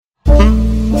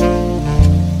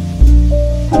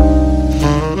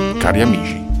Cari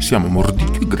amici, siamo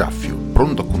Mordicchio e Graffio,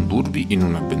 pronto a condurvi in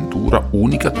un'avventura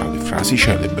unica tra le frasi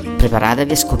celebri.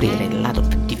 Preparatevi a scoprire il lato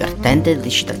più divertente delle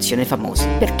citazioni famose,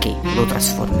 perché lo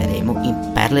trasformeremo in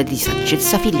perle di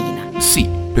saggezza felina. Sì,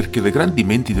 perché le grandi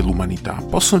menti dell'umanità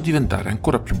possono diventare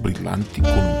ancora più brillanti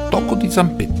con un tocco di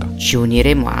zampetta. Ci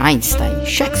uniremo a Einstein,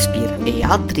 Shakespeare e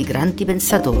altri grandi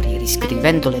pensatori,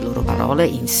 riscrivendo le loro parole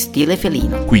in stile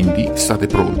felino. Quindi state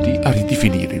pronti a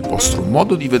ridefinire il vostro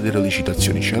modo di vedere le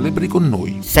citazioni celebri con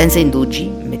noi. Senza indugi,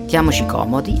 mettiamoci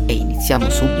comodi e iniziamo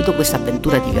subito questa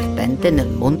avventura divertente nel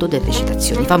mondo delle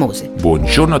citazioni famose.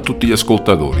 Buongiorno a tutti gli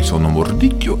ascoltatori, sono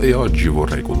Mordicchio e oggi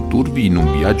vorrei condurvi in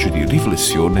un viaggio di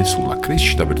riflessione sulla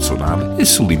crescita personale e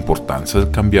sull'importanza del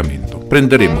cambiamento.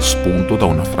 Prenderemo spunto da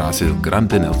una frase del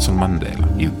grande Nelson Mandela: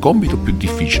 il compito più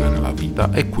difficile nella vita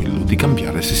è quello di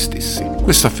cambiare se stessi.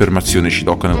 Questa affermazione ci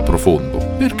tocca nel profondo,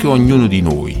 perché ognuno di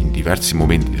noi, in diversi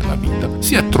momenti della vita,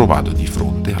 si è trovato di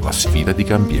fronte alla sfida di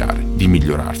cambiare, di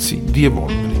migliorarsi, di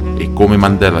evolvere. E come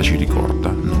Mandela ci ricorda,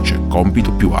 non c'è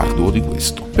compito più arduo di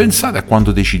questo. Pensate a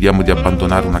quando decidiamo di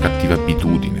abbandonare una cattiva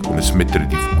abitudine, come smettere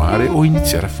di fumare o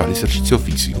iniziare a fare esercizio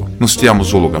fisico. Non stiamo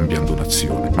solo cambiando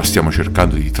un'azione, ma stiamo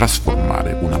cercando di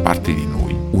trasformare una parte di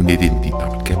noi,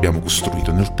 un'identità che abbiamo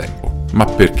costruito nel tempo. Ma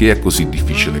perché è così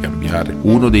difficile cambiare?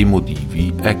 Uno dei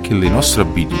motivi è che le nostre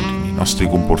abitudini, i nostri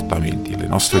comportamenti e le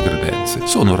nostre credenze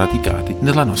sono radicati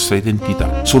nella nostra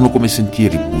identità. Sono come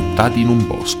sentieri buttati in un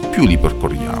bosco. Più li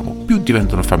percorriamo, più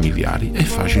diventano familiari e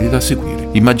facili da seguire.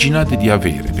 Immaginate di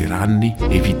avere per anni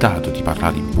evitato di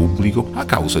parlare in pubblico a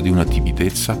causa di una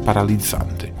timidezza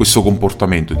paralizzante. Questo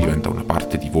comportamento diventa una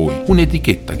parte di voi,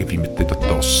 un'etichetta che vi mettete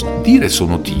addosso. Dire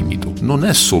sono timido non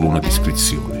è solo una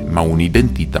descrizione, ma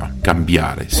un'identità.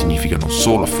 Cambiare significa non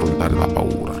solo affrontare la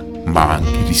paura, ma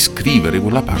anche riscrivere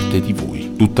quella parte di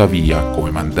voi. Tuttavia, come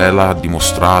Mandela ha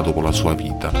dimostrato con la sua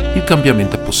vita, il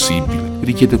cambiamento è possibile,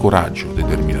 richiede coraggio,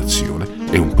 determinazione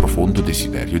e un profondo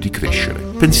desiderio di crescere.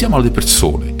 Pensiamo alle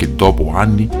persone che dopo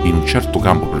anni in un certo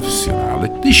campo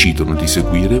professionale decidono di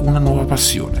seguire una nuova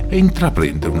passione e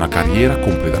intraprendere una carriera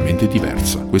completamente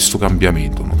diversa. Questo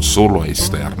cambiamento non solo è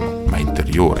esterno, ma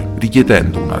interiore,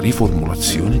 richiedendo una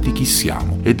riformulazione di chi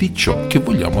siamo e di ciò che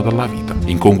vogliamo dalla vita.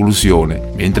 In conclusione,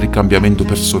 mentre il cambiamento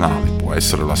personale può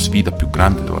essere la sfida più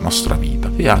grande della nostra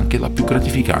vita, è anche la più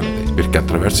gratificante, perché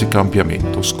attraverso il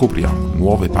cambiamento scopriamo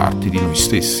nuove parti di noi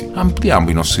stessi, ampliamo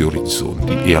i nostri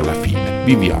orizzonti e alla fine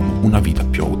viviamo una vita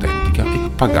più autentica e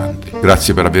pagante.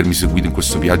 Grazie per avermi seguito in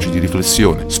questo viaggio di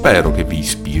riflessione. Spero che vi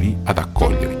ispiri ad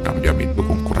accogliere il cambiamento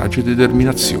con coraggio e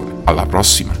determinazione. Alla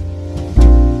prossima!